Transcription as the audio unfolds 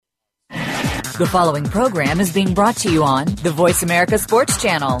The following program is being brought to you on the Voice America Sports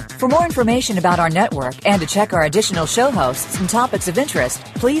Channel. For more information about our network and to check our additional show hosts and topics of interest,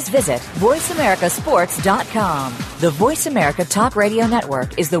 please visit voiceamericasports.com. The Voice America Talk Radio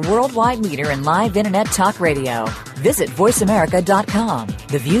Network is the worldwide leader in live Internet talk radio. Visit voiceamerica.com.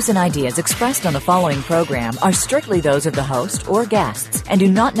 The views and ideas expressed on the following program are strictly those of the host or guests and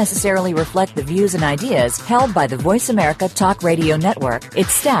do not necessarily reflect the views and ideas held by the Voice America Talk Radio Network,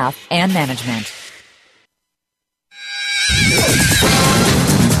 its staff, and management.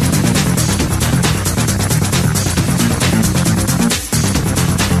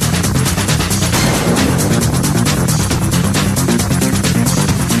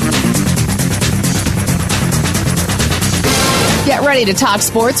 Get ready to talk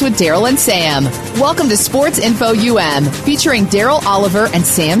sports with Daryl and Sam. Welcome to Sports Info U.M., featuring Daryl Oliver and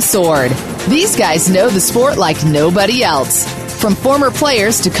Sam Sword. These guys know the sport like nobody else. From former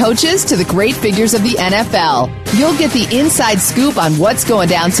players to coaches to the great figures of the NFL, you'll get the inside scoop on what's going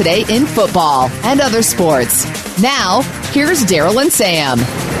down today in football and other sports. Now, here's Daryl and Sam.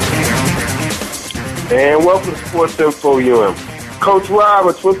 And welcome to Sports Info U.M. Coach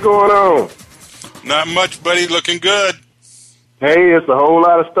Roberts, what's going on? Not much, buddy. Looking good. Hey, it's a whole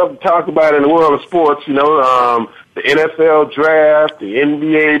lot of stuff to talk about in the world of sports. You know, the NFL draft, the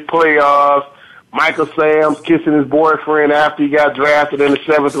NBA playoffs, Michael Sam's kissing his boyfriend after he got drafted in the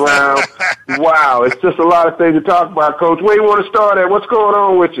 7th round. Wow, it's just a lot of things to talk about, Coach. Where do you want to start at? What's going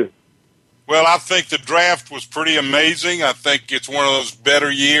on with you? Well, I think the draft was pretty amazing. I think it's one of those better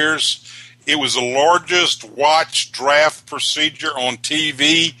years. It was the largest watched draft procedure on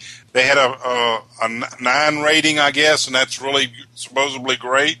TV. They had a 9 rating, I guess, and that's really supposedly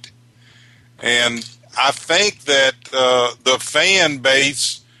great. And I think that the fan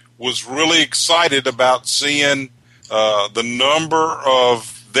base was really excited about seeing the number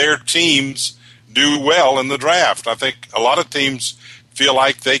of their teams do well in the draft. I think a lot of teams feel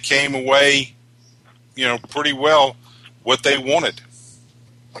like they came away, pretty well what they wanted.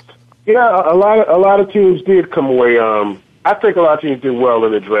 Yeah, a lot of teams did come away. I think a lot of teams did well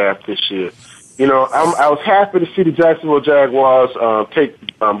in the draft this year. I was happy to see the Jacksonville Jaguars take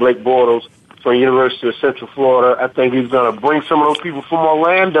Blake Bortles from the University of Central Florida. I think he's going to bring some of those people from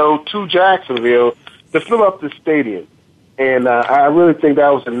Orlando to Jacksonville to fill up the stadium. And I really think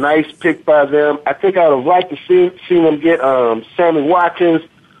that was a nice pick by them. I think I would have liked to see them get Sammy Watkins,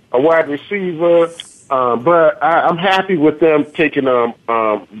 a wide receiver, but I'm happy with them taking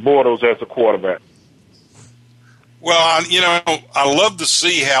Bortles as a quarterback. Well, I love to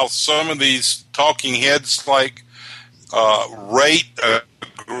see how some of these talking heads rate a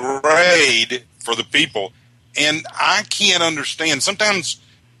grade for the people. And I can't understand. Sometimes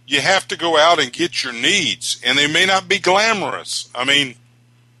you have to go out and get your needs, and they may not be glamorous. I mean,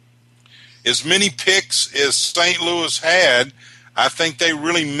 as many picks as St. Louis had, I think they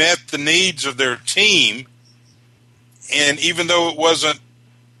really met the needs of their team. And even though it wasn't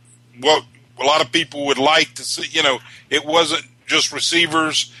what a lot of people would like to see, it wasn't just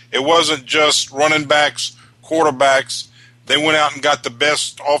receivers, it wasn't just running backs, quarterbacks. They went out and got the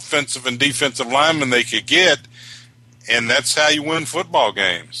best offensive and defensive linemen they could get, and that's how you win football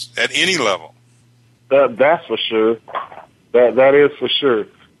games at any level. That's for sure. That is for sure.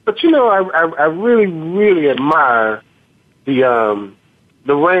 But I really, really admire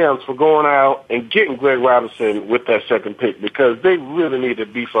the Rams for going out and getting Greg Robinson with that second pick, because they really need to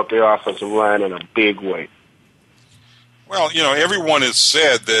beef up their offensive line in a big way. Well, everyone has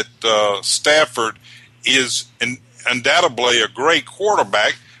said that Stafford is undoubtedly a great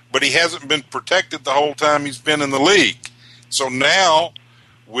quarterback, but he hasn't been protected the whole time he's been in the league. So now,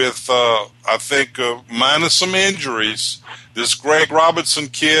 with I think minus some injuries, this Greg Robinson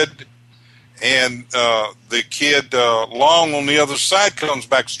kid and the kid Long on the other side comes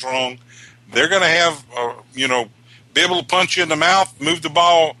back strong, they're going to have, be able to punch you in the mouth, move the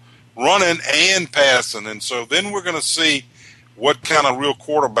ball running and passing. And so then we're going to see what kind of real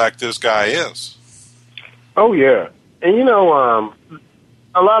quarterback this guy is. Oh, yeah. And,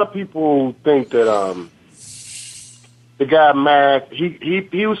 a lot of people think that the guy Mack,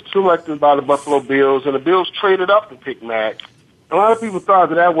 he was selected by the Buffalo Bills, and the Bills traded up to pick Mack. A lot of people thought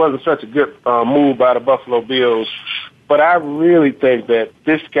that wasn't such a good move by the Buffalo Bills, but I really think that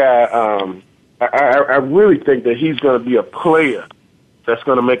this guy, I really think that he's going to be a player that's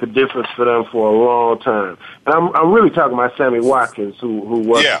going to make a difference for them for a long time. And I'm really talking about Sammy Watkins, who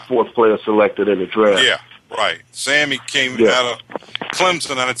was the 4th player selected in the draft. Yeah, right. Sammy came out of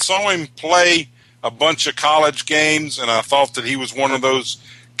Clemson, and I saw him play a bunch of college games, and I thought that he was one of those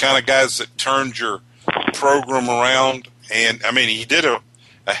kind of guys that turned your program around. And, I mean, he did a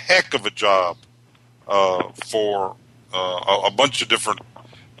heck of a job for a bunch of different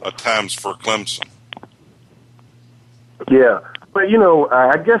times for Clemson. Yeah, but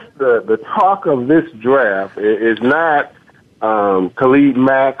I guess the talk of this draft is not Khalid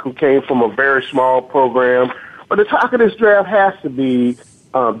Mack, who came from a very small program, but the talk of this draft has to be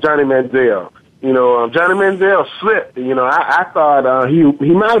Johnny Manziel. Johnny Manziel slipped. I thought he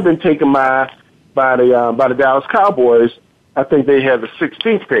might have been taken by the Dallas Cowboys. I think they had the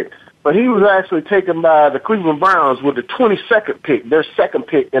 16th pick, but he was actually taken by the Cleveland Browns with the 22nd pick, their second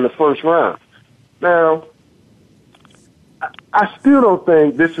pick in the first round. Now, I still don't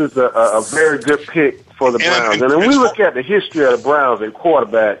think this is a very good pick for the Browns. And when we look at the history of the Browns and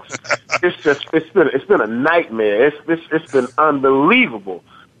quarterbacks, it's been a nightmare. It's been unbelievable.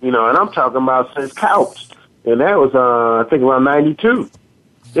 And I'm talking about since Couch, and that was I think around '92.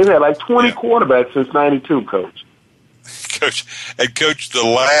 They've had like 20 quarterbacks since '92, Coach. Coach, the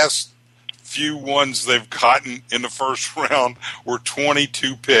last few ones they've gotten in the first round were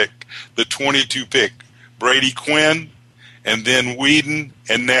 22 pick. The 22 pick, Brady Quinn, and then Whedon,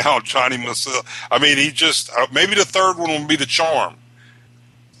 and now Johnny Manziel. I mean, he just maybe the third one will be the charm.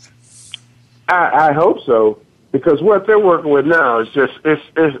 I hope so, because what they're working with now is just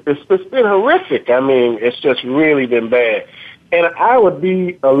it's been horrific. I mean, it's just really been bad, and I would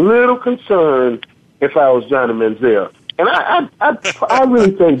be a little concerned if I was Johnny Manziel. And I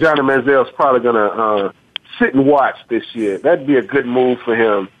really think Johnny Manziel's probably going to sit and watch this year. That'd be a good move for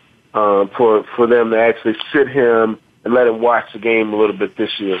him, for them to actually sit him and let him watch the game a little bit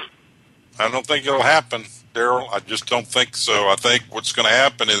this year. I don't think it'll happen, Daryl. I just don't think so. I think what's going to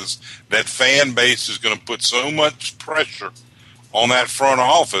happen is that fan base is going to put so much pressure on that front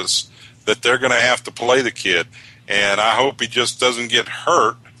office that they're going to have to play the kid. And I hope he just doesn't get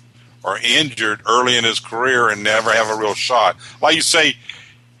hurt or injured early in his career and never have a real shot. Like you say,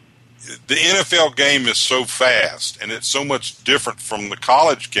 the NFL game is so fast and it's so much different from the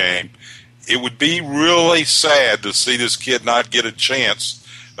college game. It would be really sad to see this kid not get a chance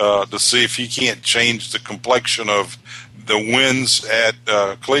to see if he can't change the complexion of the wins at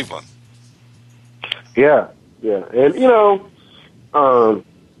Cleveland. Yeah. And,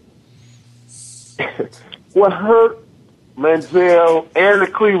 what hurt Manziel and the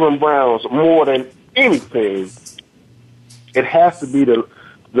Cleveland Browns more than anything, it has to be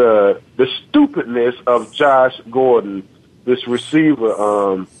the stupidness of Josh Gordon, this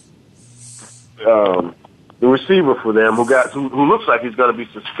receiver, the receiver for them who looks like he's going to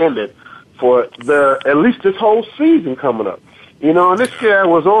be suspended for at least this whole season coming up. And this guy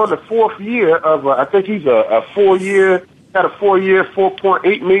was on the fourth year of I think he's a 4-year, got a 4-year,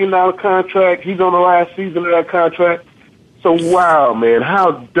 $4.8 million contract. He's on the last season of that contract. So wow, man,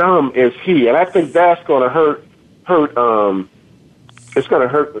 how dumb is he? And I think that's going to hurt. It's going to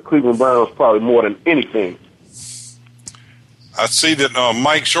hurt the Cleveland Browns probably more than anything. I see that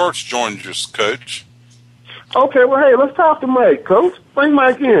Mike Shorts joined us, Coach. Okay, well, hey, let's talk to Mike, Coach. Bring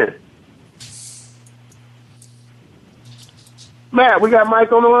Mike in. Matt, we got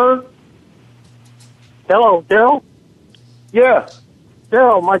Mike on the line? Hello, Daryl? Yeah.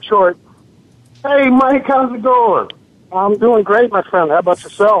 Daryl, Mike Short. Hey, Mike, how's it going? I'm doing great, my friend. How about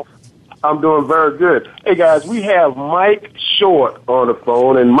yourself? I'm doing very good. Hey, guys, we have Mike Short on the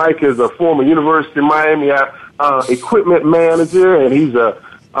phone, and Mike is a former University of Miami equipment manager, and he's a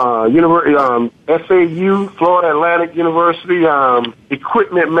FAU, Florida Atlantic University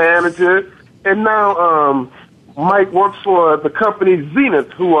equipment manager. And now Mike works for the company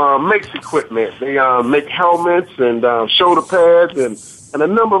Zenith, who makes equipment. They make helmets and shoulder pads and a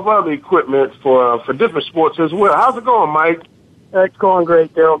number of other equipment for different sports as well. How's it going, Mike? It's going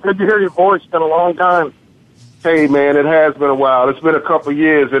great, Daryl. Good to hear your voice. It's been a long time. Hey, man, it has been a while. It's been a couple of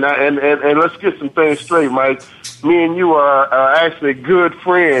years, and let's get some things straight, Mike. Me and you are actually good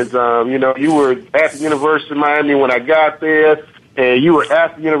friends. You were at the University of Miami when I got there, and you were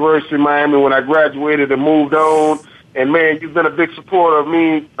at the University of Miami when I graduated and moved on. And, man, you've been a big supporter of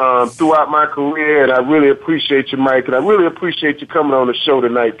me throughout my career, and I really appreciate you, Mike. And I really appreciate you coming on the show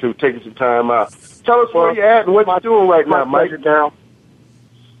tonight, too, taking some time out. Tell us where you're at and what you're doing right now, Mike. Daryl.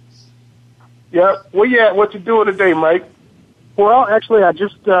 Yep. Where you at? What you doing today, Mike? Well, actually, I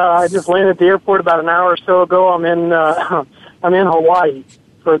just landed at the airport about an hour or so ago. I'm in Hawaii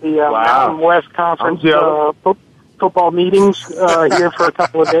for the Mountain West Conference football meetings here for a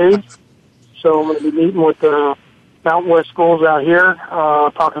couple of days. So I'm going to be meeting with the Mountain West schools out here,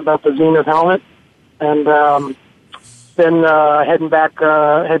 talking about the Zenith helmet, and then heading back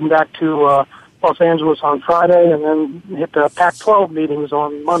to Los Angeles on Friday, and then hit the Pac-12 meetings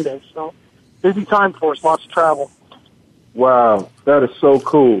on Monday. So busy time for us, lots of travel. Wow, that is so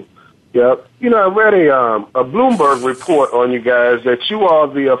cool. Yep. You know, I read a Bloomberg report on you guys that you all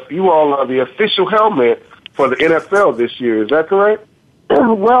are the official helmet for the NFL this year. Is that correct?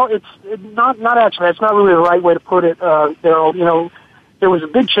 Well, it's not actually. It's not really the right way to put it, Daryl. You know, there was a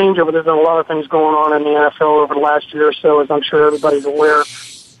big change over there. There's been a lot of things going on in the NFL over the last year or so, as I'm sure everybody's aware.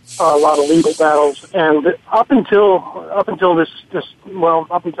 A lot of legal battles, and up until just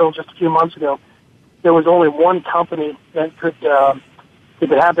a few months ago, there was only one company that could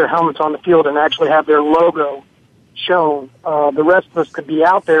have their helmets on the field and actually have their logo shown. The rest of us could be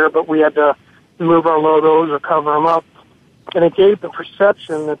out there, but we had to remove our logos or cover them up. And it gave the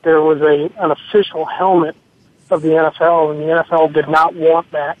perception that there was an official helmet of the NFL, and the NFL did not want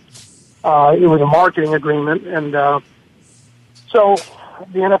that. It was a marketing agreement, and so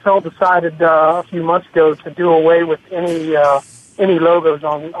the NFL decided a few months ago to do away with any logos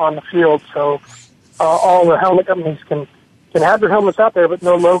on the field. So all the helmet companies can have their helmets out there, but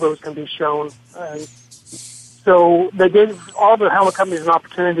no logos can be shown. And so they gave all the helmet companies an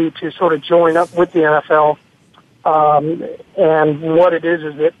opportunity to sort of join up with the NFL. And what it is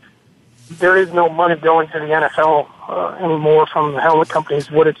that there is no money going to the NFL anymore from the helmet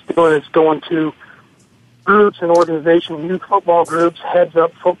companies. What it's doing is going to groups and organizations, youth football groups, Heads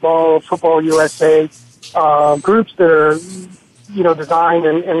Up Football, Football USA, groups that are, designed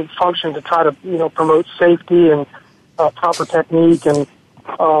and function to try to, promote safety and proper technique and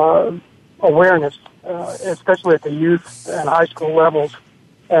awareness, especially at the youth and high school levels.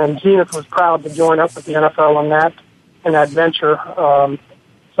 And Zenith was proud to join up with the NFL in that venture.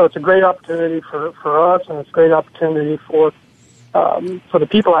 So it's a great opportunity for us, and it's a great opportunity for the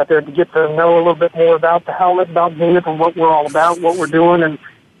people out there to get to know a little bit more about the helmet, about Zenith, and what we're all about, what we're doing, and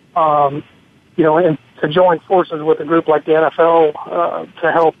and to join forces with a group like the NFL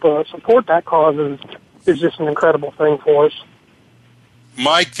to help support that cause is just an incredible thing for us.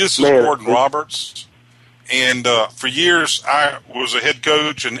 Mike, this is Gordon Roberts, and for years I was a head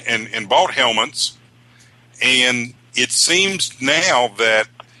coach and bought helmets, and it seems now that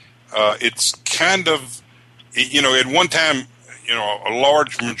it's kind of, at one time, a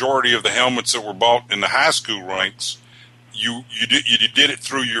large majority of the helmets that were bought in the high school ranks, you did it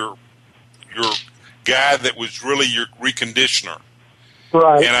through your guy that was really your reconditioner.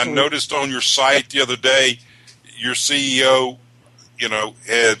 Right. And I noticed on your site the other day, your CEO,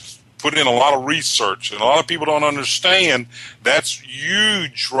 had put in a lot of research, and a lot of people don't understand that's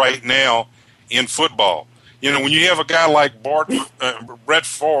huge right now in football. When you have a guy like Brett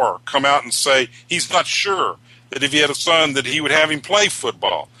Favre come out and say he's not sure that if he had a son that he would have him play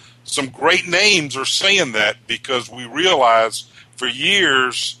football. Some great names are saying that because we realize for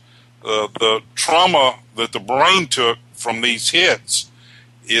years the trauma that the brain took from these hits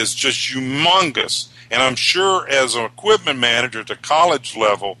is just humongous. And I'm sure as an equipment manager at the college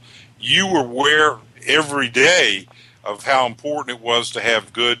level, you were aware every day of how important it was to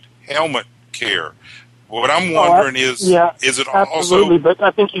have good helmet care. What I'm wondering is it absolutely, also... But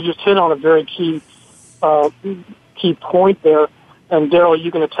I think you just hit on a very key point there. And Daryl,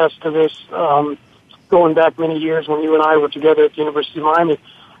 you can attest to this. Going back many years when you and I were together at the University of Miami,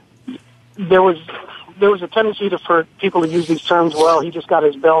 there was a tendency for people to use these terms. Well, he just got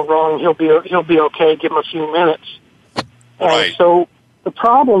his bell rung. He'll be okay. Give him a few minutes. Right. And so the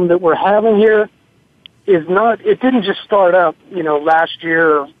problem that we're having here is not. It didn't just start up, last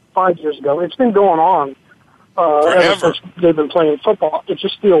year or 5 years ago. It's been going on ever since they've been playing football. It's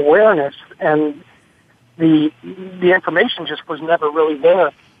just the awareness and the information just was never really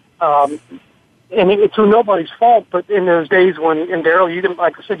there. And it's through nobody's fault, but in those days when, and Daryl, you can,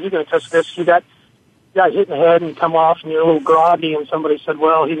 like I said, you can attest to this, you got hit in the head and come off and you're a little groggy and somebody said,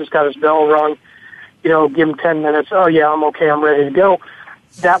 well, he just got his bell rung, give him 10 minutes. Oh yeah, I'm okay. I'm ready to go.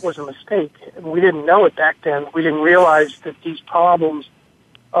 That was a mistake. We didn't know it back then. We didn't realize that these problems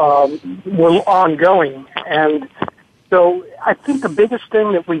were ongoing. And so I think the biggest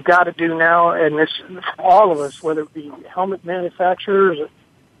thing that we've got to do now, and this for all of us, whether it be helmet manufacturers,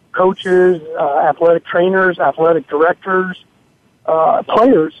 coaches, athletic trainers, athletic directors,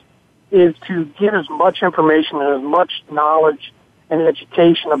 players, is to get as much information and as much knowledge and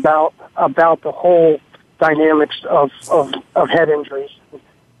education about the whole dynamics of head injuries,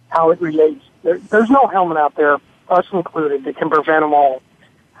 how it relates. There's no helmet out there, us included, that can prevent them all.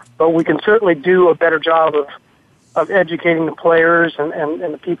 But we can certainly do a better job of educating the players and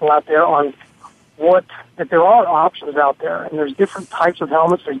the people out there on that there are options out there, and there's different types of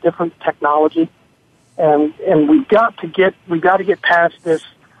helmets, there's different technology, and we've got to get past this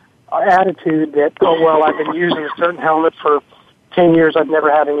attitude that, oh well, I've been using a certain helmet for 10 years, I've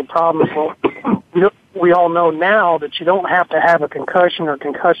never had any problems. Well, we all know now that you don't have to have a concussion or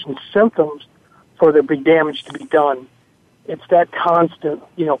concussion symptoms for there to be damage to be done. It's that constant,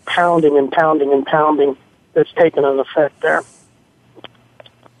 pounding and pounding and pounding that's taken an effect there.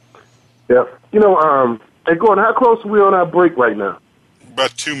 Yeah. Hey, Gordon, how close are we on our break right now?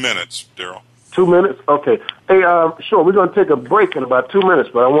 About 2 minutes, Daryl. 2 minutes? Okay. Hey, sure, we're going to take a break in about 2 minutes,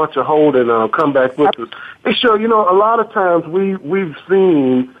 but I want you to hold and come back with us. Hey, sure, a lot of times we've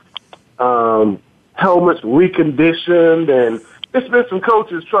seen helmets reconditioned, and there's been some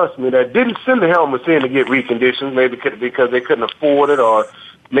coaches, trust me, that didn't send the helmets in to get reconditioned, maybe because they couldn't afford it, or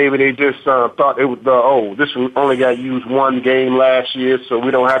maybe they just thought it was, this only got used one game last year, so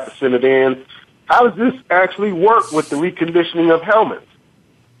we don't have to send it in. How does this actually work with the reconditioning of helmets?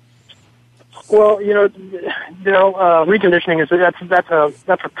 Well, reconditioning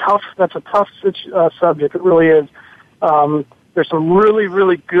that's a tough subject. It really is. There's some really,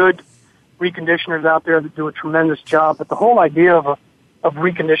 really good reconditioners out there that do a tremendous job. But the whole idea of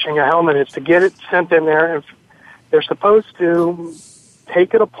reconditioning a helmet is to get it sent in there, and they're supposed to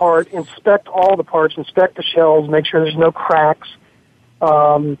take it apart, inspect all the parts, inspect the shells, make sure there's no cracks,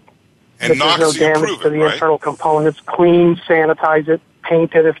 and there's no damage to the internal components, clean, sanitize it,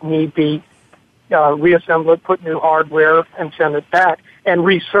 paint it if need be, reassemble it, put new hardware, and send it back, and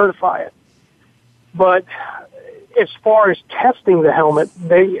recertify it. But as far as testing the helmet,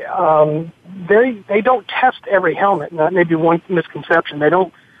 they don't test every helmet. That may be one misconception. They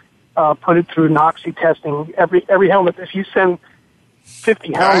don't put it through NOxie testing. Every helmet, if you send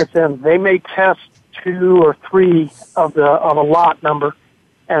 50 helmets in, they may test 2 or 3 of a lot number,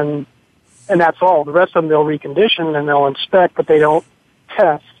 and that's all. The rest of them they'll recondition and they'll inspect, but they don't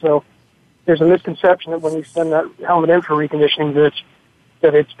test. So there's a misconception that when you send that helmet in for reconditioning,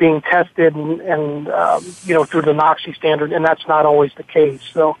 that it's being tested and through the NOxie standard, and that's not always the case.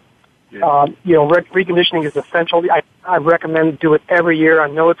 So, reconditioning is essential. I recommend do it every year. I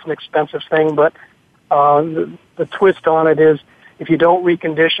know it's an expensive thing, but the twist on it is if you don't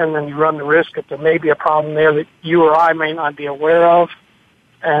recondition, then you run the risk that there may be a problem there that you or I may not be aware of,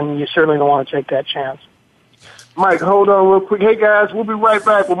 and you certainly don't want to take that chance. Mike, hold on real quick. Hey, guys, we'll be right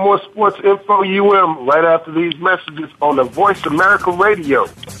back with more Sports Info U.M. right after these messages on the Voice America Radio.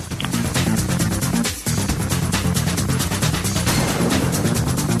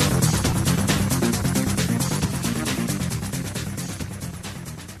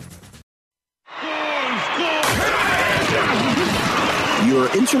 Your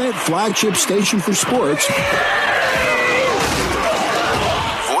internet flagship station for sports.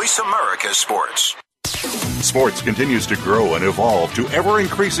 Voice America Sports. Sports continues to grow and evolve to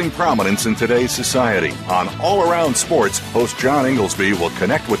ever-increasing prominence in today's society. On All Around Sports, host John Inglesby will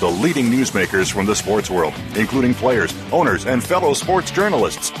connect with the leading newsmakers from the sports world, including players, owners, and fellow sports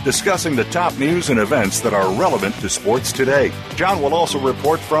journalists, discussing the top news and events that are relevant to sports today. John will also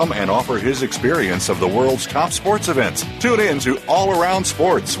report from and offer his experience of the world's top sports events. Tune in to All Around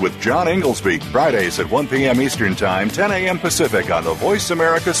Sports with John Inglesby, Fridays at 1 p.m. Eastern Time, 10 a.m. Pacific on the Voice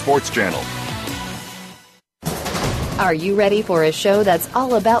America Sports Channel. Are you ready for a show that's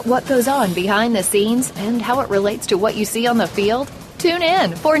all about what goes on behind the scenes and how it relates to what you see on the field? Tune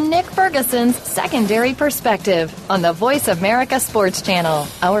in for Nick Ferguson's Secondary Perspective on the Voice America Sports Channel.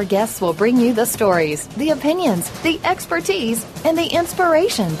 Our guests will bring you the stories, the opinions, the expertise, and the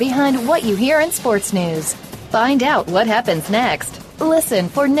inspiration behind what you hear in sports news. Find out what happens next. Listen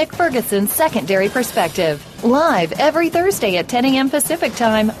for Nick Ferguson's Secondary Perspective, live every Thursday at 10 a.m. Pacific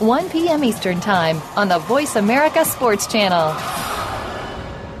Time, 1 p.m. Eastern Time on the Voice America Sports Channel.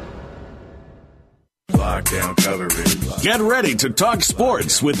 Lockdown coverage. Get ready to talk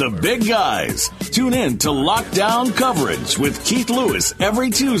sports with the big guys. Tune in to Lockdown Coverage with Keith Lewis every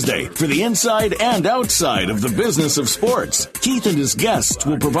Tuesday for the inside and outside of the business of sports. Keith and his guests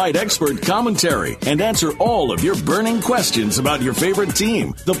will provide expert commentary and answer all of your burning questions about your favorite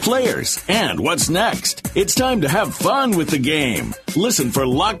team, the players, and what's next. It's time to have fun with the game. Listen for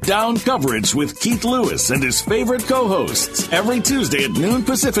Lockdown Coverage with Keith Lewis and his favorite co-hosts every Tuesday at noon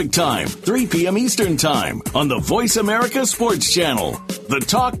Pacific Time, 3 p.m. Eastern Time on the Voice America Sports Channel. The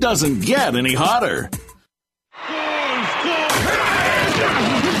talk doesn't get any hotter.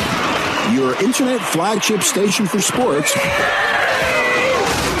 Your internet flagship station for sports.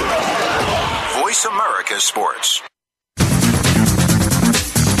 Voice America Sports.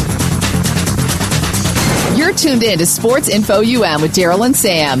 You're tuned in to Sports Info U.M. with Daryl and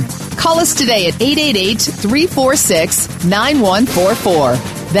Sam. Call us today at 888-346-9144.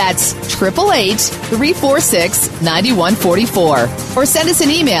 That's 888-346-9144. Or send us an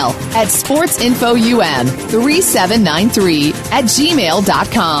email at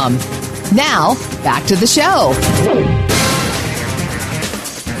sportsinfoum3793@gmail.com. Now, back to the show.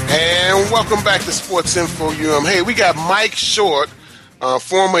 And welcome back to Sports Info U.M. Hey, we got Mike Short,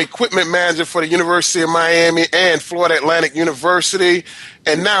 former equipment manager for the University of Miami and Florida Atlantic University.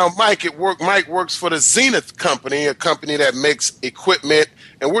 And now Mike works for the Zenith Company, a company that makes equipment.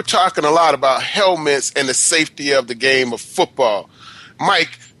 And we're talking a lot about helmets and the safety of the game of football.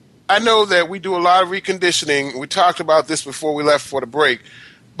 Mike, I know that we do a lot of reconditioning. We talked about this before we left for the break.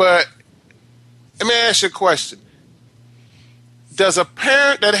 But let me ask you a question. Does a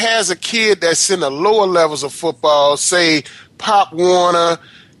parent that has a kid that's in the lower levels of football, say Pop Warner,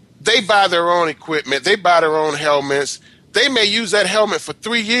 they buy their own equipment, they buy their own helmets, they may use that helmet for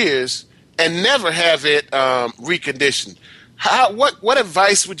 3 years and never have it reconditioned. What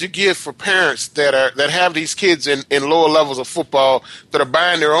advice would you give for parents that have these kids in lower levels of football that are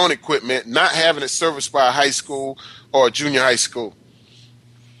buying their own equipment, not having it serviced by a high school or a junior high school?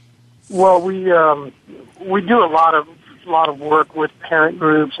 Well, we do a lot of work with parent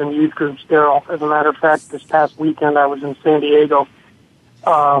groups and youth groups, Daryl. As a matter of fact, this past weekend I was in San Diego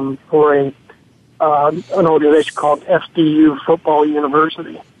for an organization called FDU Football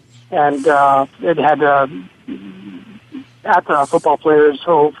University, and it had at the football players,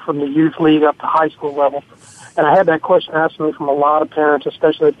 so from the youth league up to high school level. And I had that question asked to me from a lot of parents,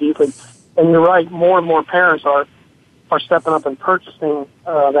 especially at the youth league. And you're right, more and more parents are stepping up and purchasing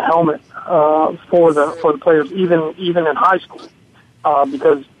the helmet for the players, even in high school,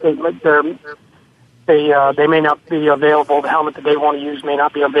 because they may not be available. The helmet that they want to use may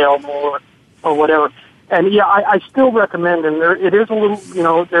not be available, or whatever. And yeah, I still recommend, and it is a little,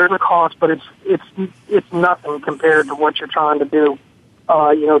 there's a cost, but it's nothing compared to what you're trying to do.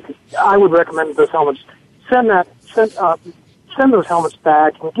 I would recommend those helmets. Send those helmets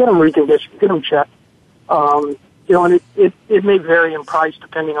back and get them reconditioned, get them checked. And it may vary in price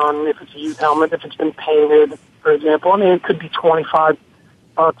depending on if it's a used helmet, if it's been painted, for example. I mean, it could be $25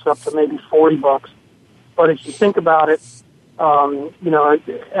 up to maybe $40. But if you think about it,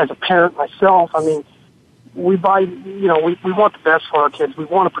 as a parent myself, I mean, we buy, we want the best for our kids. We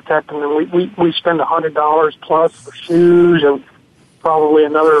want to protect them, and we spend $100 plus for shoes and probably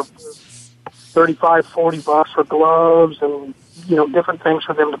another $35, $40 for gloves and, different things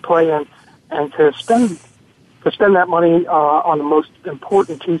for them to play in. And to spend that money on the most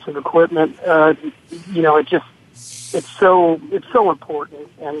important piece of equipment, it's so important.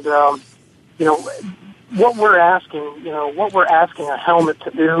 And what we're asking a helmet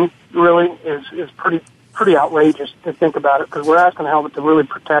to do really is pretty outrageous to think about it, because we're asking a helmet to really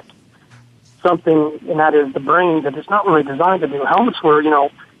protect something, and that is the brain, that it's not really designed to do. Helmets were,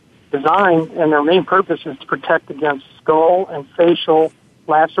 designed, and their main purpose is to protect against skull and facial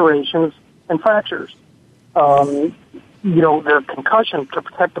lacerations and fractures. Their concussion to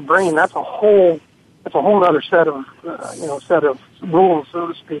protect the brain, that's a whole other set of rules, so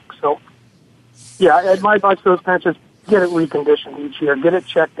to speak. So, yeah, my advice to those parents is get it reconditioned each year, get it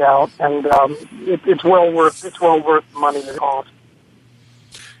checked out, and it's well worth the money it costs.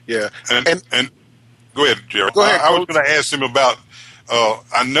 Yeah, and go ahead, Jerry. Go ahead, I was going to ask him about.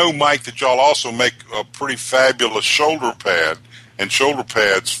 I know, Mike, that y'all also make a pretty fabulous shoulder pad and shoulder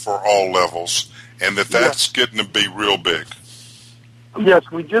pads for all levels, and that's getting to be real big. Yes,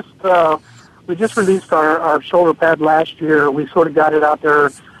 we just released our shoulder pad last year. We sort of got it out there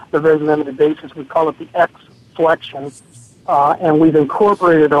on a very limited basis. We call it the X Flexion, and we've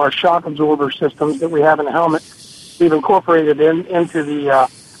incorporated our shock absorber systems that we have in the helmet. We've incorporated into the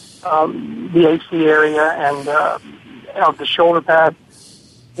AC area and of the shoulder pad.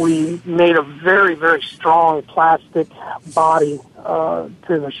 We made a very, very strong plastic body to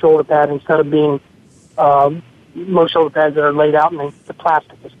the shoulder pad instead of being most shoulder pads that are laid out and the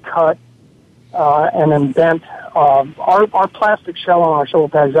plastic is cut and then bent. Our plastic shell on our shoulder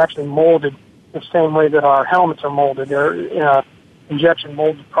pad is actually molded the same way that our helmets are molded. They're in an injection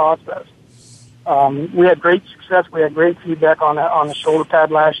molded process. We had great success. We had great feedback on the shoulder pad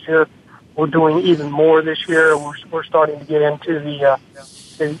last year. We're doing even more this year. We're starting to get into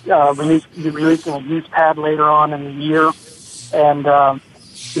releasing a youth pad later on in the year, and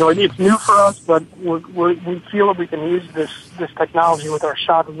it's new for us, but we feel that we can use this technology with our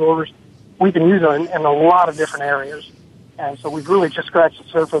shock absorbers. We can use it in a lot of different areas, and so we've really just scratched the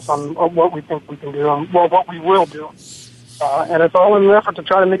surface on what we think we can do and what we will do, and it's all in an effort to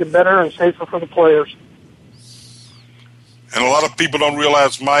try to make it better and safer for the players. And a lot of people don't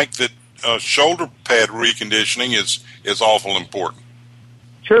realize, Mike, that shoulder pad reconditioning is awful important.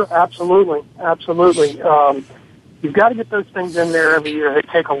 Sure, absolutely. You've got to get those things in there every year. They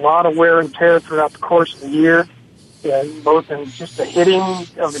take a lot of wear and tear throughout the course of the year, both in just the hitting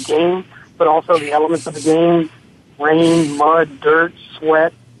of the game, but also the elements of the game, rain, mud, dirt,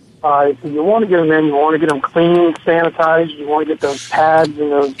 sweat. So you want to get them in. You want to get them clean, sanitized. You want to get those pads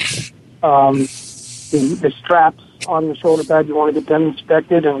and those the straps on the shoulder pad. You want to get them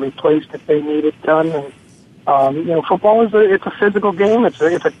inspected and replaced if they need it done. And football it's a physical game.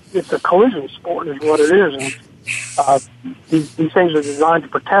 It's a collision sport, is what it is. And these things are designed to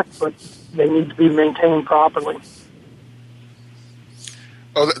protect, but they need to be maintained properly.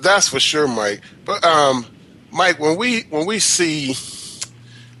 Oh, that's for sure, Mike. But Mike, when we see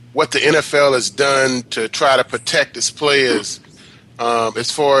what the NFL has done to try to protect its players, as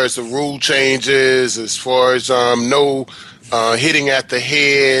far as the rule changes, as far as no hitting at the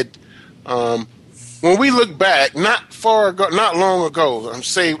head, when we look back, not long ago,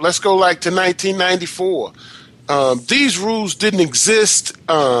 say let's go like to 1994. These rules didn't exist.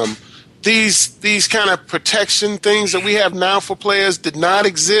 These kind of protection things that we have now for players did not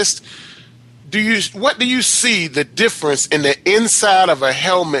exist. What do you see the difference in the inside of a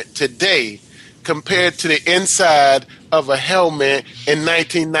helmet today compared to the inside of a helmet in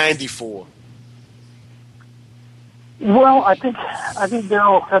 1994? Well, I think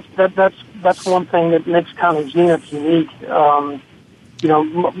Daryl, that's one thing that makes kind of Zenith unique.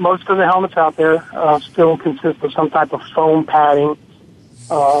 Most of the helmets out there still consist of some type of foam padding,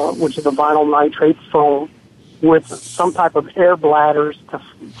 which is a vinyl nitrate foam, with some type of air bladders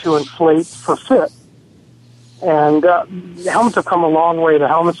to inflate for fit. And the helmets have come a long way. The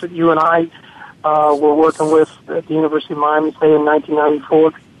helmets that you and I were working with at the University of Miami, say in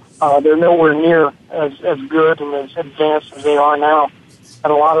 1994, they're nowhere near as good and as advanced as they are now.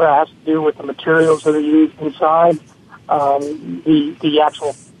 And a lot of that has to do with the materials that are used inside, the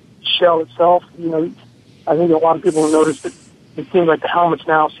actual shell itself. I think a lot of people have noticed that it seems like the helmets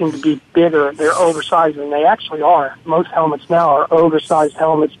now seem to be bigger. They're oversized, and they actually are. Most helmets now are oversized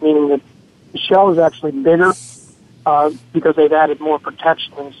helmets, meaning that the shell is actually bigger because they've added more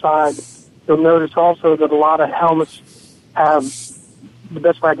protection inside. You'll notice also that a lot of helmets have, the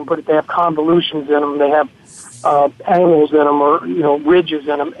best way I can put it, they have convolutions in them. They have angles in them, or ridges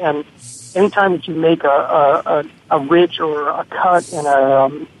in them. And anytime that you make a ridge or a cut in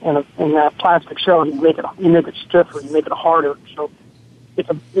that plastic shell, you make it stiffer, you make it harder. So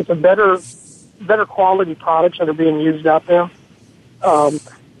it's a better quality products that are being used out there.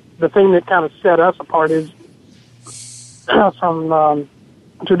 The thing that kind of set us apart is from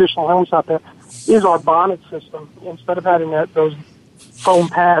traditional helmets out there is our bonnet system. Instead of having those foam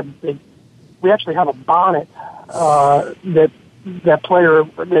pads, we actually have a bonnet that player,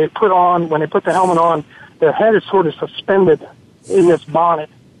 they put on, when they put the helmet on, their head is sort of suspended in this bonnet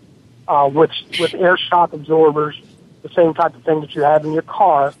with air shock absorbers, the same type of thing that you have in your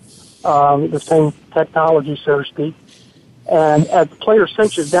car, the same technology, so to speak. And as the player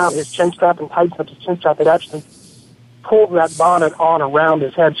cinches down his chin strap and tightens up his chin strap, it actually pulls that bonnet on around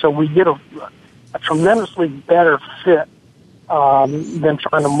his head, so we get a tremendously better fit than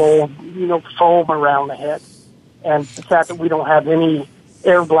trying to mold, foam around the head. And the fact that we don't have any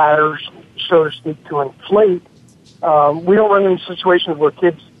air bladders, so to speak, to inflate, we don't run into situations where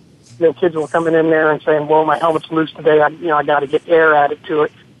kids will come in there and saying, "Well, my helmet's loose today. I got to get air added to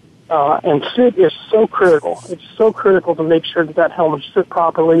it." And fit is so critical. It's so critical to make sure that helmet's fit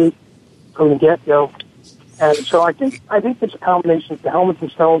properly from the get-go. And so I think it's a combination of the helmets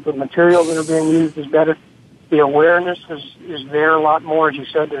themselves, the material that are being used is better. The awareness is there a lot more. As you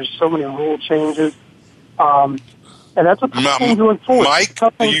said, there's so many rule changes. And that's a tough thing to enforce. Mike,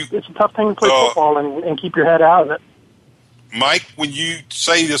 it's a tough thing to play football and keep your head out of it. Mike, when you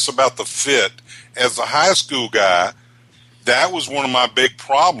say this about the fit, as a high school guy, that was one of my big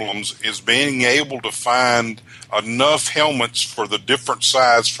problems, is being able to find enough helmets for the different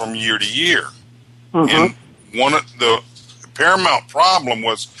size from year to year. Mm-hmm. And one of the paramount problem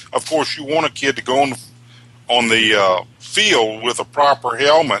was, of course, you want a kid to go on the field with a proper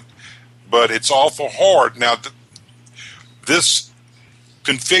helmet, but it's awful hard. Now, this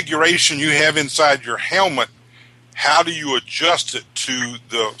configuration you have inside your helmet, how do you adjust it to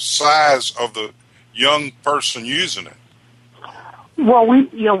the size of the young person using it? Well,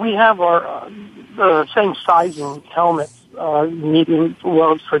 we have our same sizing helmets, medium,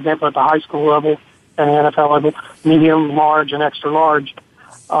 well, for example, at the high school level and NFL level, medium, large, and extra large.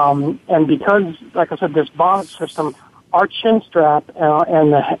 And because, like I said, this bonnet system, our chin strap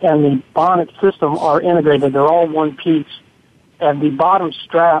and the bonnet system are integrated. They're all one piece. And the bottom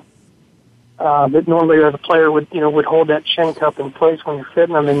strap that normally as a player would hold that chin cup in place when you're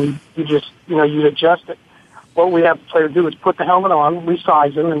fitting them, and you just you adjust it. What we have the player do is put the helmet on,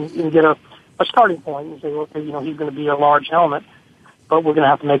 resize him, and get a starting point and say, okay, he's going to be a large helmet. but we're going to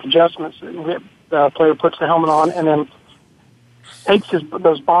have to make adjustments. The player puts the helmet on and then takes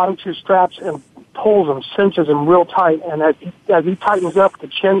those bottom two straps and pulls them, cinches them real tight. And as he tightens up, the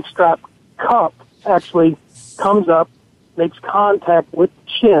chin strap cup actually comes up, makes contact with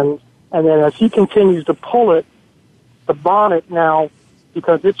the chin, and then as he continues to pull it, the bonnet now,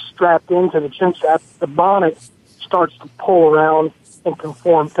 because it's strapped into the chin strap, the bonnet starts to pull around and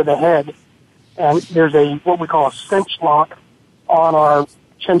conform to the head. And there's what we call a cinch lock on our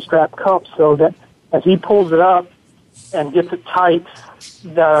chin strap cup, so that as he pulls it up and gets it tight,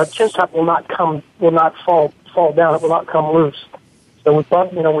 the chin strap will not fall down. It will not come loose. So we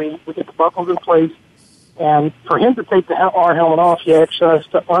get the buckles in place, and for him to take our helmet off, he actually has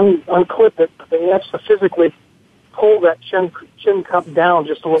to unclip it, but then he has to physically pull that chin cup down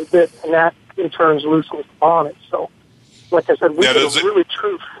just a little bit, and that in turn loosens the bonnet. So, like I said, we get a really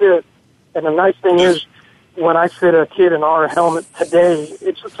true fit. And the nice thing is, when I fit a kid in our helmet today,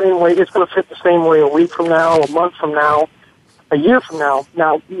 it's the same way. It's going to fit the same way a week from now, a month from now, a year from now.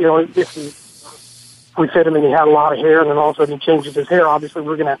 Now, if we fit him and he had a lot of hair, and then all of a sudden he changes his hair, obviously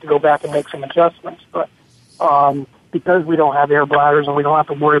we're going to have to go back and make some adjustments. But because we don't have air bladders and we don't have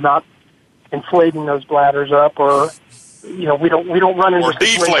to worry about inflating those bladders up, or we don't run into a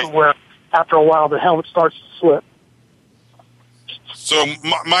situation where after a while the helmet starts to slip. So,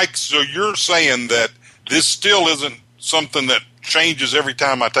 Mike, so you're saying that this still isn't something that changes every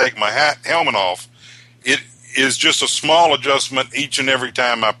time I take my helmet off. It is just a small adjustment each and every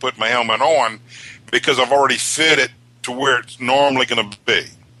time I put my helmet on, because I've already fit it to where it's normally going to be.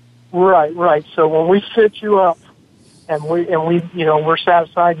 Right. So when we fit you up, and we're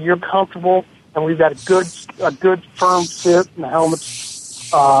satisfied, you're comfortable, and we've got a good firm fit in the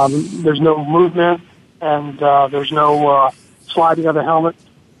helmets. There's no movement, and there's no sliding of the helmet,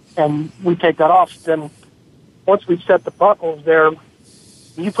 and we take that off. Then once we set the buckles there,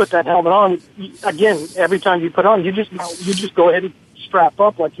 you put that helmet on. Again, every time you put on, you just go ahead and strap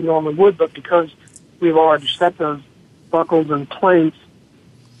up like you normally would. But because we've already set those buckles in place,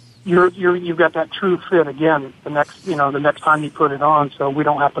 you've got that true fit again. The next time you put it on, so we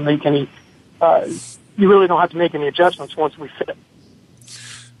don't have to make any. You really don't have to make any adjustments once we fit.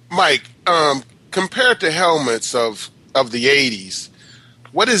 Mike, compared to helmets of the 80s,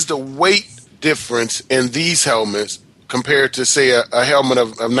 what is the weight difference in these helmets compared to, say, a helmet of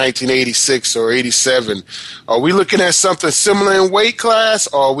 1986 or 87? Are we looking at something similar in weight class,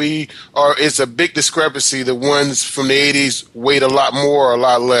 or is a big discrepancy the ones from the 80s weight a lot more or a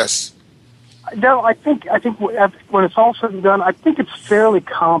lot less? No, I think when it's all said and done, I think it's fairly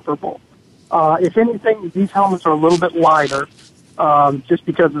comparable. If anything, these helmets are a little bit lighter, just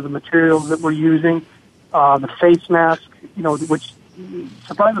because of the materials that we're using. The face mask, which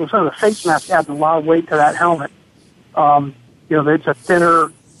surprisingly, the face mask adds a lot of weight to that helmet. It's a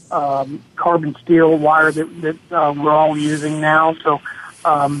thinner carbon steel wire that we're all using now. So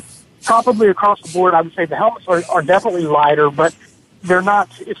probably across the board, I would say the helmets are definitely lighter, but they're not.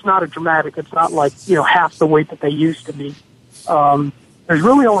 It's not a dramatic. It's not like half the weight that they used to be. There's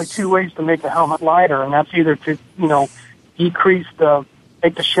really only two ways to make the helmet lighter, and that's either to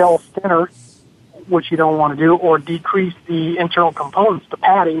make the shell thinner, which you don't want to do, or decrease the internal components, the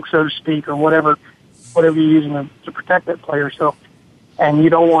padding, so to speak, or whatever you're using to protect that player. So, and you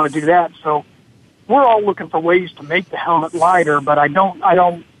don't want to do that. So, we're all looking for ways to make the helmet lighter, but I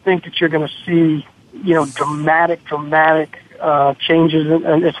don't think that you're going to see dramatic changes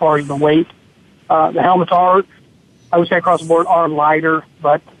as far as the weight. The helmets are, I would say across the board, are lighter,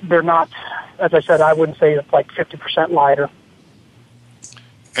 but they're not. As I said, I wouldn't say it's like 50% lighter.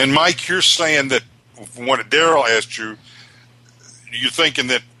 And Mike, you're saying that from what Daryl asked you, you're thinking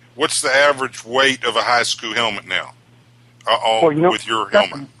that what's the average weight of a high school helmet now with your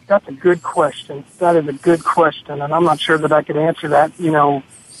helmet? That's a good question. That is a good question, and I'm not sure that I could answer that,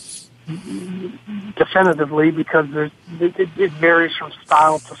 definitively, because it varies from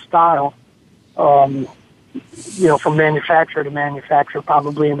style to style. From manufacturer to manufacturer,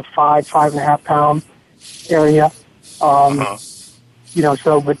 probably in the 5.5 pound area.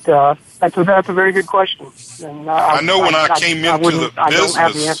 That's a very good question. And I know when I came into the business, I don't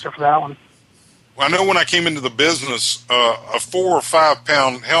have the answer for that one. Well, I know when I came into the business, a 4 or 5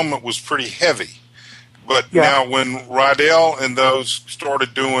 pound helmet was pretty heavy. But now when Rydell and those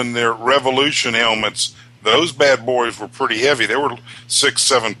started doing their Revolution helmets, those bad boys were pretty heavy. They were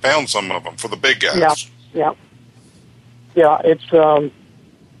 6-7 pounds, some of them, for the big guys. Yeah. It's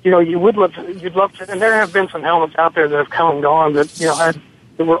you'd love to, and there have been some helmets out there that have come and gone that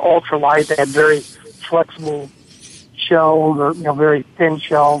that were ultralight. They had very flexible shells, or very thin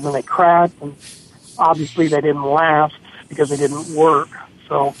shells, and they cracked, and obviously they didn't last. because they didn't work.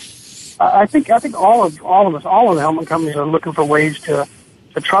 So I think all of the helmet companies are looking for ways to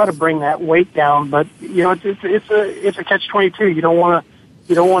try to bring that weight down. But it's a catch-22. You don't want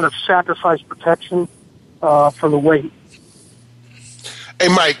to sacrifice protection for the weight. Hey,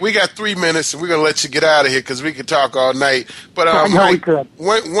 Mike, we got 3 minutes, and we're going to let you get out of here because we could talk all night. But Mike,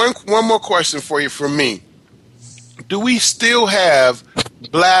 one more question for you from me. Do we still have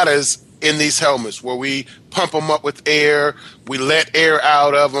bladders in these helmets where we pump them up with air, we let air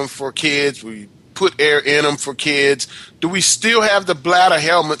out of them for kids, we put air in them for kids? Do we still have the bladder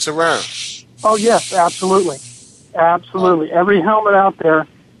helmets around? Oh, yes, absolutely. Absolutely. Every helmet out there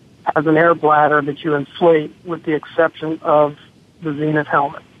has an air bladder that you inflate, with the exception of the Zenith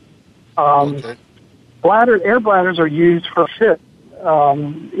helmet. Okay. Air bladders are used for fit.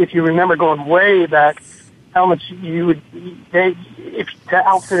 If you remember going way back, helmets if to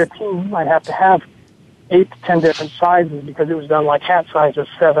outfit a team, you might have to have 8 to 10 different sizes because it was done like hat sizes,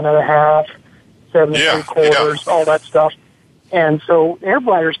 7.5, 7 3/4, all that stuff. And so air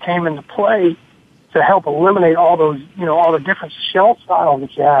bladders came into play to help eliminate all those, all the different shell styles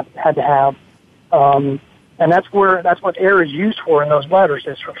that you had to have. And that's what air is used for in those bladders,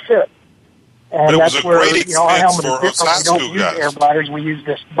 is for fit. And that's where, our helmet is different. We don't use air bladders. We use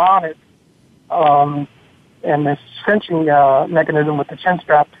this bonnet and this cinching mechanism with the chin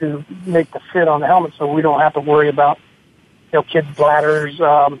strap to make the fit on the helmet, so we don't have to worry about, kids' bladders,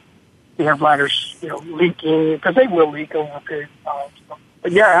 the air bladders, leaking, because they will leak over a period of time. So,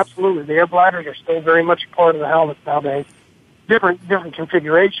 but yeah, absolutely, the air bladders are still very much a part of the helmets nowadays. Different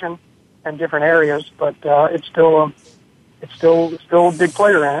configuration and different areas, but it's still a big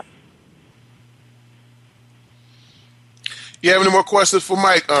player in it. You have any more questions for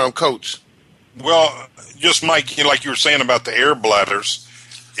Mike, Coach? Well, just Mike, like you were saying about the air bladders,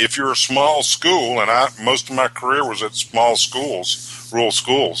 if you're a small school, and most of my career was at small schools, rural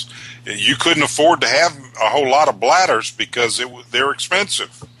schools, you couldn't afford to have a whole lot of bladders because they're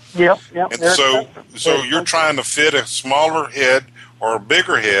expensive. Yep. And so you're trying to fit a smaller head or a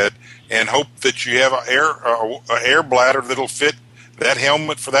bigger head and hope that you have an air bladder that'll fit that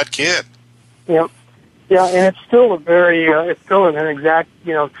helmet for that kid. Yep. Yeah, and it's still it's still an exact,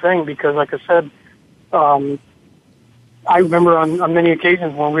 thing, because like I said, I remember on many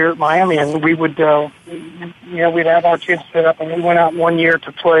occasions when we were at Miami, and we would, we'd have our kids sit up, and we went out one year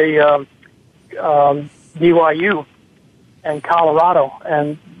to play BYU and Colorado,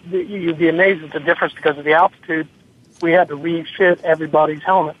 and you'd be amazed at the difference because of the altitude. We had to refit everybody's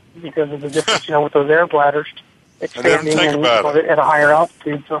helmet because of the difference, with those air bladders expanding at a higher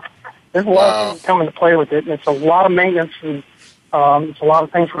altitude. So there's a lot of things coming to play with it, and it's a lot of maintenance, and it's a lot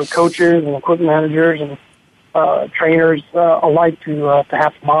of things for the coaches and equipment managers and trainers alike to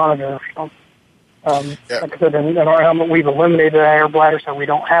have to monitor. So, like I said, in our helmet, we've eliminated that air bladder, so we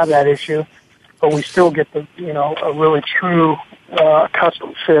don't have that issue, but we still get the a really true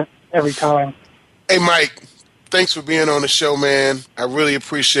custom fit every time. Hey, Mike. Thanks for being on the show, man. I really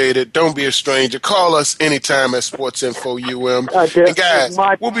appreciate it. Don't be a stranger. Call us anytime at Sports Info UM. And guys,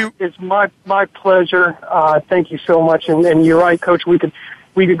 it's my pleasure. Thank you so much. And you're right, Coach. We could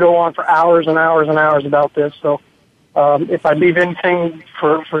go on for hours and hours and hours about this. So if I leave anything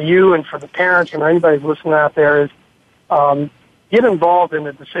for you and for the parents and anybody who's listening out there, is get involved in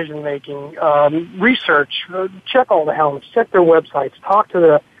the decision making. Research. Check all the helmets. Check their websites. Talk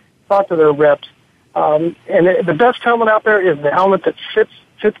to their reps. And the best helmet out there is the helmet that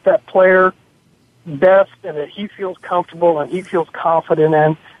fits that player best, and that he feels comfortable and he feels confident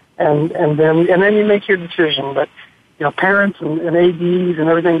in, and then you make your decision. But parents and ADs and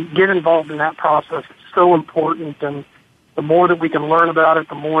everything, get involved in that process. It's so important, and the more that we can learn about it,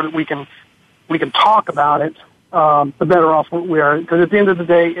 the more that we can talk about it, the better off we are. Because at the end of the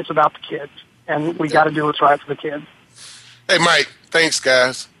day, it's about the kids, and we got to do what's right for the kids. Hey, Mike. Thanks,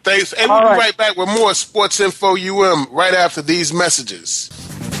 guys. Thanks. And we'll be right back with more Sports Info UM right after these messages.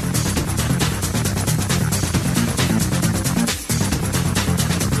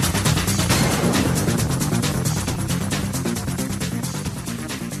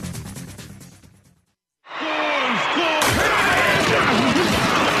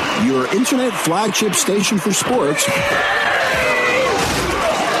 Your internet flagship station for sports.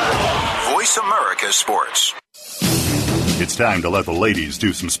 Voice America Sports. It's time to let the ladies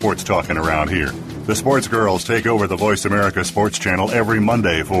do some sports talking around here. The sports girls take over the Voice America Sports Channel every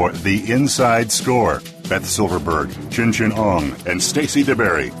Monday for The Inside Score. Beth Silverberg, Chin Chin Ong, and Stacy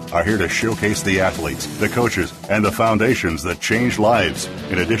DeBerry are here to showcase the athletes, the coaches, and the foundations that change lives.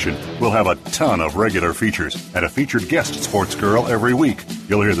 In addition, we'll have a ton of regular features and a featured guest sports girl every week.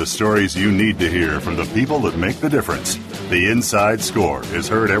 You'll hear the stories you need to hear from the people that make the difference. The Inside Score is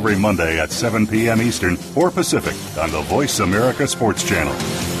heard every Monday at 7 p.m. Eastern or Pacific on the Voice America Sports Channel.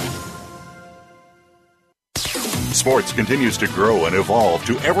 Sports continues to grow and evolve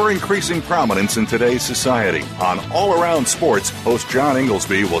to ever-increasing prominence in today's society. On All Around Sports, host John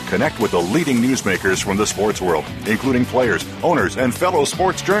Inglesby will connect with the leading newsmakers from the sports world, including players, owners, and fellow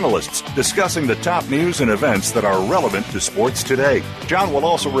sports journalists, discussing the top news and events that are relevant to sports today. John will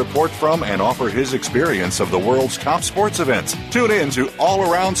also report from and offer his experience of the world's top sports events. Tune in to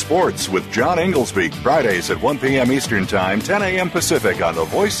All Around Sports with John Inglesby, Fridays at 1 p.m. Eastern Time, 10 a.m. Pacific on the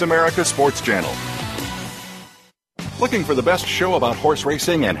Voice America Sports Channel. Looking for the best show about horse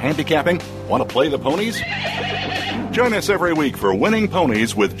racing and handicapping? Want to play the ponies? Join us every week for Winning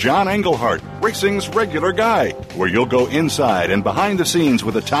Ponies with John Englehart, racing's regular guy, where you'll go inside and behind the scenes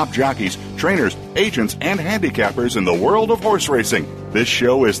with the top jockeys, trainers, agents, and handicappers in the world of horse racing. This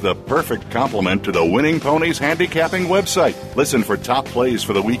show is the perfect complement to the Winning Ponies handicapping website. Listen for top plays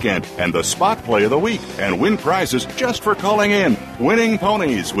for the weekend and the spot play of the week, and win prizes just for calling in. Winning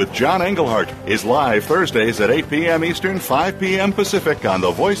Ponies with John Englehart is live Thursdays at 8 p.m. Eastern, 5 p.m. Pacific on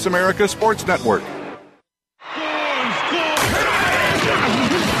the Voice America Sports Network.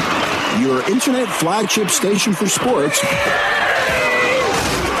 Your internet flagship station for sports.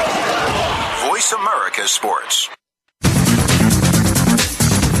 Voice America Sports.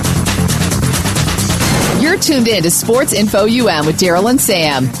 You're tuned in to Sports Info U.M. with Daryl and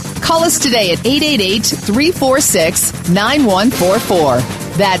Sam. Call us today at 888-346-9144.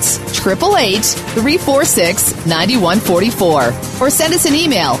 That's 888-346-9144. Or send us an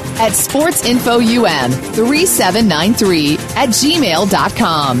email at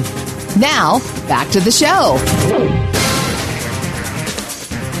sportsinfoum3793@gmail.com. Now, back to the show.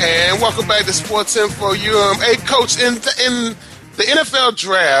 And welcome back to Sports Info U.M. Hey, Coach, in the NFL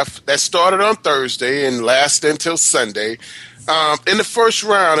draft that started on Thursday and lasted until Sunday, in the first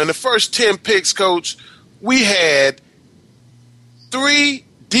round, in the first 10 picks, Coach, we had 3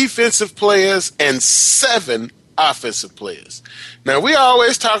 defensive players and 7 offensive players. Now, we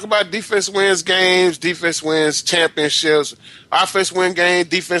always talk about defense wins games, defense wins championships, offense win game,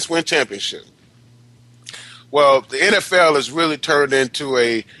 defense win championship. Well, the NFL has really turned into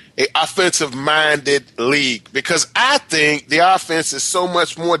a offensive-minded league because I think the offense is so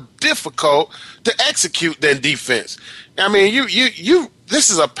much more difficult to execute than defense. I mean, you. This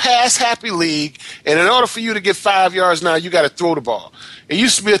is a pass-happy league, and in order for you to get 5 yards now, you got to throw the ball. It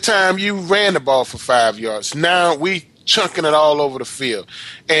used to be a time you ran the ball for 5 yards. Now we chunking it all over the field.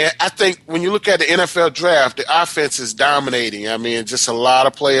 And I think when you look at the NFL draft, the offense is dominating. I mean, just a lot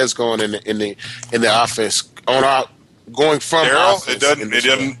of players going in the offense going from Daryl, it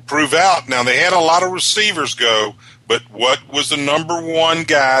doesn't prove out. Now they had a lot of receivers go, but what was the number one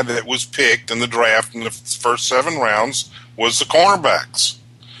guy that was picked in the draft in the first 7 rounds was the cornerbacks.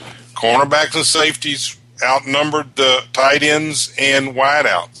 Cornerbacks and safeties outnumbered the tight ends and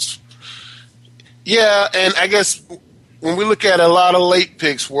wideouts. Yeah, and I guess when we look at a lot of late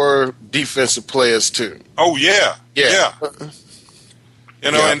picks were defensive players too. Oh, yeah. You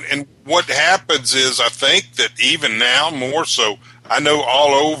know, and what happens is I think that even now more so, I know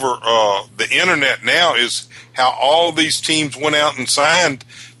all over the internet now is how all these teams went out and signed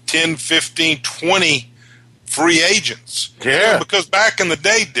 10, 15, 20 free agents. Yeah. You know, because back in the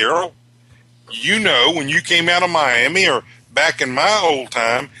day, Daryl, you know, when you came out of Miami or back in my old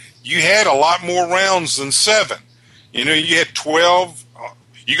time, you had a lot more rounds than 7. You know, you had 12.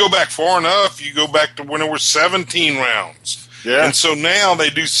 You go back far enough, you go back to when there were 17 rounds. Yeah. And so now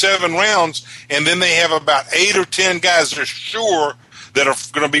they do 7 rounds, and then they have about 8 or 10 guys they're sure that are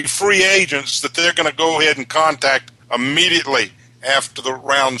going to be free agents that they're going to go ahead and contact immediately after the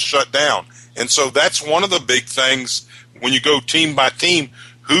round shut down. And so that's one of the big things when you go team by team,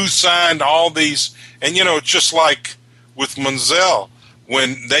 who signed all these. And, you know, it's just like with Manziel.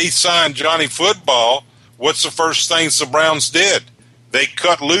 When they signed Johnny Football, what's the first things the Browns did? They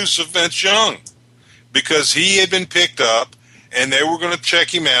cut loose of Vince Young because he had been picked up, and they were going to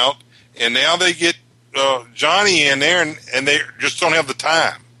check him out. And now they get Johnny in there, and they just don't have the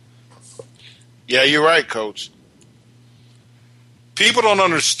time. Yeah, you're right, Coach. People don't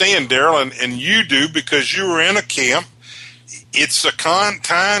understand, Daryl, and you do because you were in a camp. It's a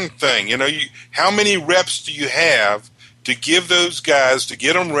time thing. You know, how many reps do you have to give those guys to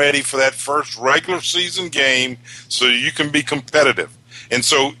get them ready for that first regular season game so you can be competitive? And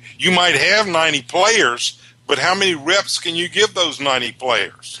so you might have 90 players, but how many reps can you give those 90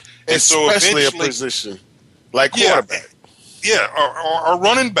 players? And especially a position like quarterback. Yeah, or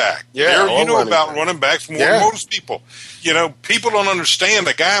running back. Yeah, you know about running backs more than most people. You know, people don't understand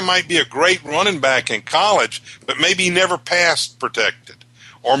a guy might be a great running back in college, but maybe he never pass protected,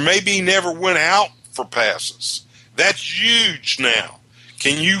 or maybe he never went out for passes. That's huge now.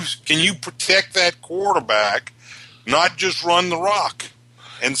 Can you protect that quarterback, not just run the rock?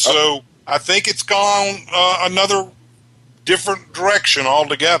 And so I think it's gone another different direction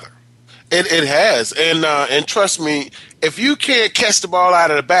altogether. It has, and trust me, if you can't catch the ball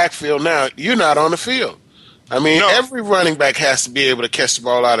out of the backfield now, you're not on the field. I mean, every running back has to be able to catch the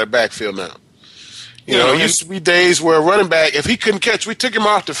ball out of the backfield now. You know, it used to be days where a running back, if he couldn't catch, we took him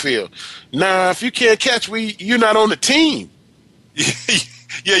off the field. Now, if you can't catch, you're not on the team.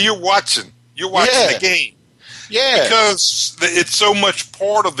 Yeah, you're watching the game. Yeah, because it's so much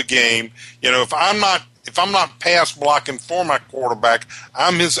part of the game. You know, if I'm not pass blocking for my quarterback,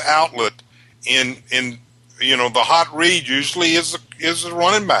 I'm his outlet. In you know, the hot read usually is the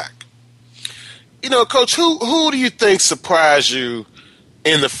running back. You know, Coach, who do you think surprised you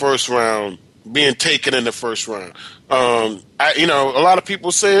in the first round, being taken in the first round? You know, a lot of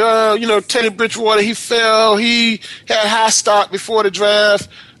people say, you know, Teddy Bridgewater, he fell. He had high stock before the draft.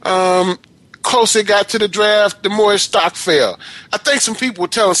 Closer it got to the draft, the more his stock fell. I think some people were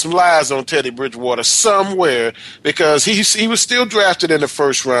telling some lies on Teddy Bridgewater somewhere, because he was still drafted in the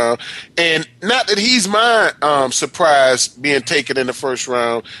first round. And not that he's my surprise being taken in the first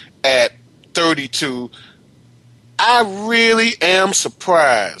round at 32. I really am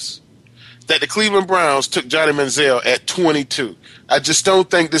surprised that the Cleveland Browns took Johnny Manziel at 22. I just don't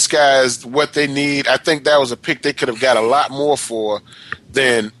think this guy is what they need. I think that was a pick they could have got a lot more for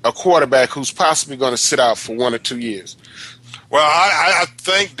than a quarterback who's possibly going to sit out for 1 or 2 years. Well, I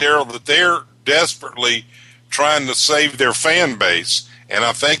think, Daryl, that they're desperately trying to save their fan base, and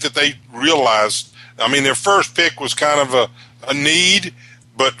I think that they realized, I mean, their first pick was kind of a need,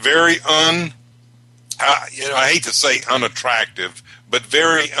 but very I hate to say unattractive, but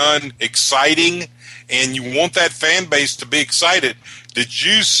very unexciting, and you want that fan base to be excited. Did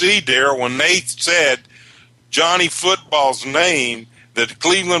you see, Daryl, when they said Johnny Football's name, that the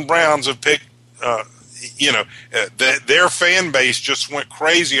Cleveland Browns have picked, their fan base just went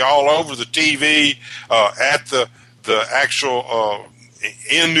crazy all over the TV, at the actual,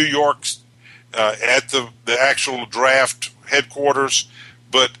 in New York, at the actual draft headquarters.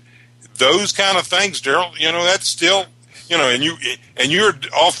 But those kind of things, Daryl, you know, that's still, you know, and you're an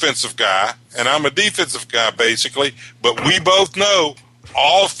offensive guy, and I'm a defensive guy, basically, but we both know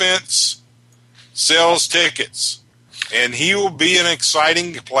offense sells tickets. And he will be an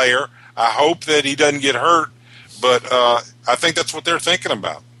exciting player. I hope that he doesn't get hurt, but I think that's what they're thinking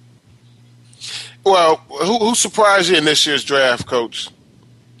about. Well, who surprised you in this year's draft, Coach?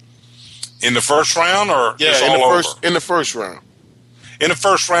 In the first round, or just in all the over? In the first round. In the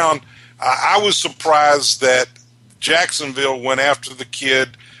first round, I was surprised that Jacksonville went after the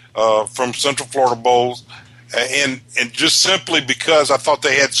kid from Central Florida Bowls, and just simply because I thought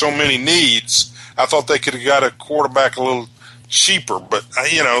they had so many needs. I thought they could have got a quarterback a little cheaper, but,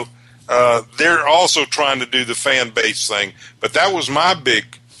 you know, they're also trying to do the fan base thing. But that was my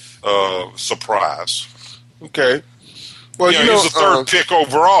big surprise. Okay. Well, you know, he's the third pick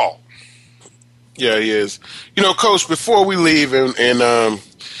overall. Yeah, he is. You know, Coach, before we leave, and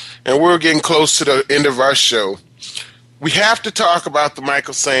we're getting close to the end of our show, we have to talk about the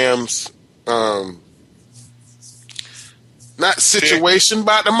Michael Sam's not situation,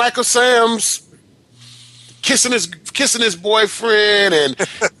 but the Michael Sam's kissing his boyfriend and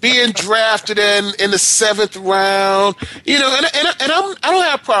being drafted in the 7th round. You know, and I don't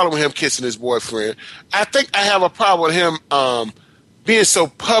have a problem with him kissing his boyfriend. I think I have a problem with him being so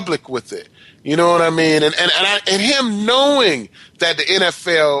public with it. You know what I mean? And him knowing that the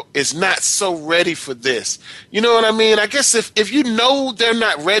NFL is not so ready for this. You know what I mean? I guess if you know they're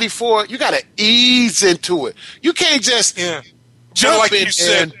not ready for it, you got to ease into it. You can't just jump like in you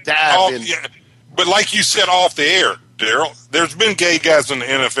said, and dive in. Yeah. But like you said off the air, Daryl, there's been gay guys in the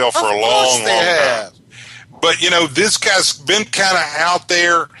NFL for a long time. But, you know, this guy's been kind of out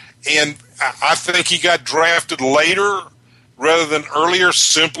there, and I think he got drafted later rather than earlier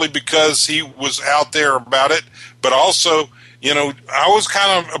simply because he was out there about it. But also, you know, I was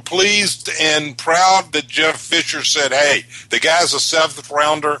kind of pleased and proud that Jeff Fisher said, hey, the guy's a 7th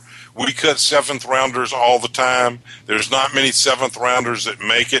rounder. We cut 7th rounders all the time. There's not many 7th rounders that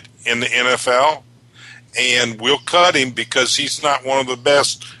make it in the NFL. And we'll cut him because he's not one of the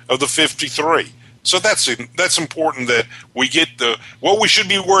best of the 53. So that's important that we get what we should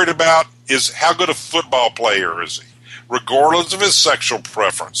be worried about is how good a football player is he, regardless of his sexual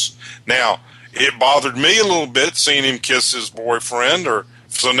preference. Now, it bothered me a little bit seeing him kiss his boyfriend or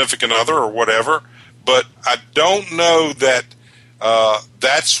significant other or whatever, but I don't know that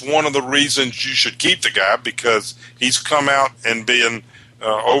that's one of the reasons you should keep the guy, because he's come out and being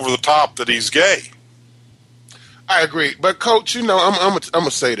over the top that he's gay. I agree. But, Coach, I'm going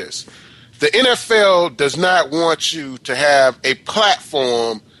to say this. The NFL does not want you to have a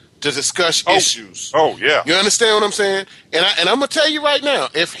platform to discuss issues. Oh, yeah. You understand what I'm saying? And I'm going to tell you right now,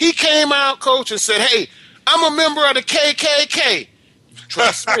 if he came out, Coach, and said, hey, I'm a member of the KKK,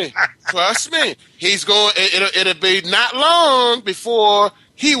 trust me, he's going, it'll be not long before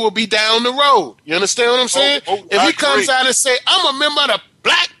he will be down the road. You understand what I'm saying? If he comes out and say, I'm a member of the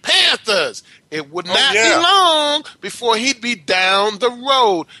Black Panthers, it would not be long before he'd be down the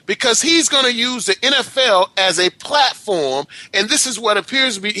road, because he's going to use the NFL as a platform, and this is what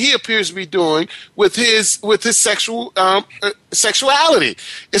he appears to be doing with his sexuality.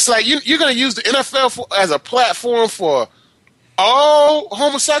 It's like you're going to use the NFL as a platform for all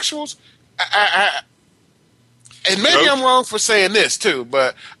homosexuals. And maybe I'm wrong for saying this too,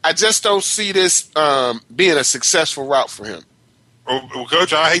 but I just don't see this being a successful route for him. Well,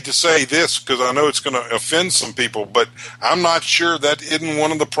 Coach, I hate to say this because I know it's going to offend some people, but I'm not sure that isn't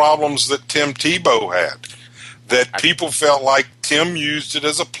one of the problems that Tim Tebow had. That people felt like Tim used it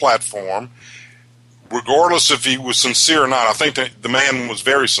as a platform, regardless if he was sincere or not. I think that the man was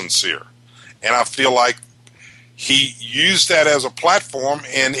very sincere. And I feel like he used that as a platform,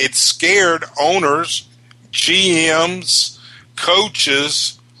 and it scared owners, GMs,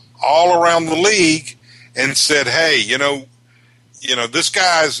 coaches all around the league, and said, hey, this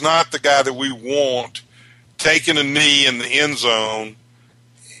guy is not the guy that we want taking a knee in the end zone.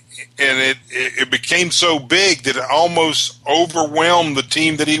 And it became so big that it almost overwhelmed the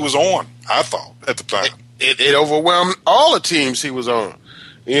team that he was on, I thought, at the time. It overwhelmed all the teams he was on.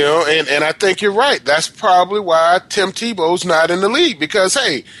 And I think you're right. That's probably why Tim Tebow's not in the league, because,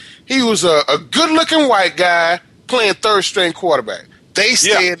 hey, he was a good-looking white guy playing third-string quarterback. They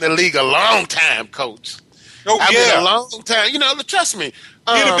stay in the league a long time, Coach. Oh, I mean, a long time. Trust me. He'd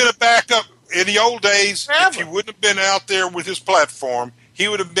have been a backup in the old days. If he wouldn't have been out there with his platform, he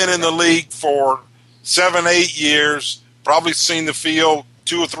would have been in the league for 7-8 years, probably seen the field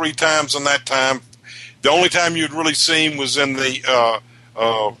 2 or 3 times in that time. The only time you'd really see him was in the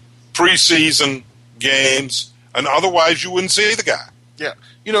preseason games, and otherwise you wouldn't see the guy. Yeah.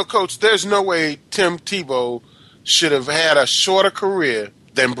 Coach, there's no way Tim Tebow should have had a shorter career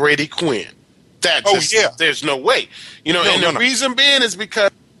than Brady Quinn. There's no way. The reason being is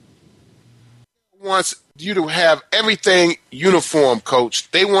because he wants you to have everything uniform, Coach.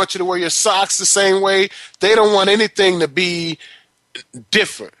 They want you to wear your socks the same way. They don't want anything to be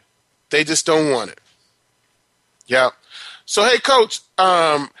different. They just don't want it. Yeah. So, hey, Coach,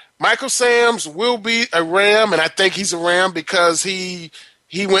 Michael Sams will be a Ram, and I think he's a Ram because he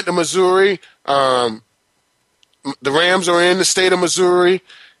went to Missouri. The Rams are in the state of Missouri,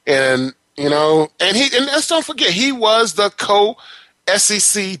 and let's don't forget, he was the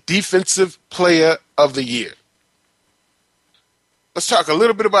co-SEC Defensive Player of the Year. Let's talk a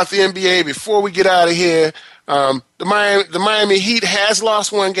little bit about the NBA before we get out of here. The Miami Heat has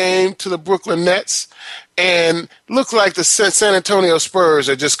lost one game to the Brooklyn Nets, and looks like the San Antonio Spurs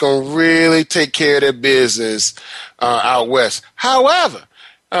are just going to really take care of their business out west. However,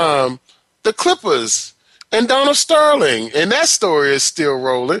 the Clippers and Donald Sterling, and that story is still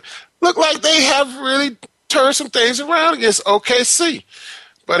rolling, look like they have really turned some things around against OKC.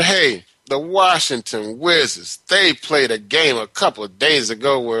 But, hey, the Washington Wizards, they played a game a couple of days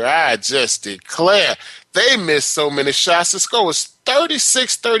ago where I just declare they missed so many shots. The score was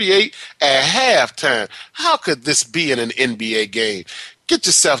 36-38 at halftime. How could this be in an NBA game? Get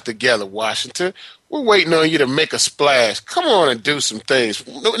yourself together, Washington. We're waiting on you to make a splash. Come on and do some things.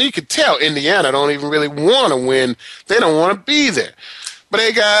 You can tell Indiana don't even really want to win. They don't want to be there. But,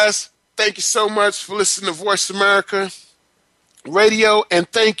 hey, guys, thank you so much for listening to Voice America Radio, and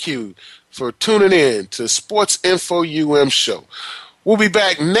thank you for tuning in to Sports Info U.M. show. We'll be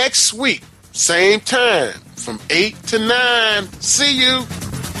back next week, same time, from 8 to 9. See you.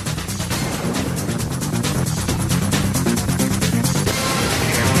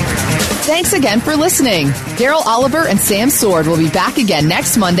 Thanks again for listening. Daryl Oliver and Sam Sword will be back again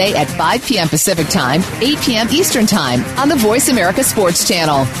next Monday at 5 p.m. Pacific Time, 8 p.m. Eastern Time on the Voice America Sports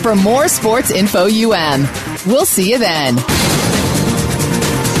Channel for more Sports Info UM. We'll see you then.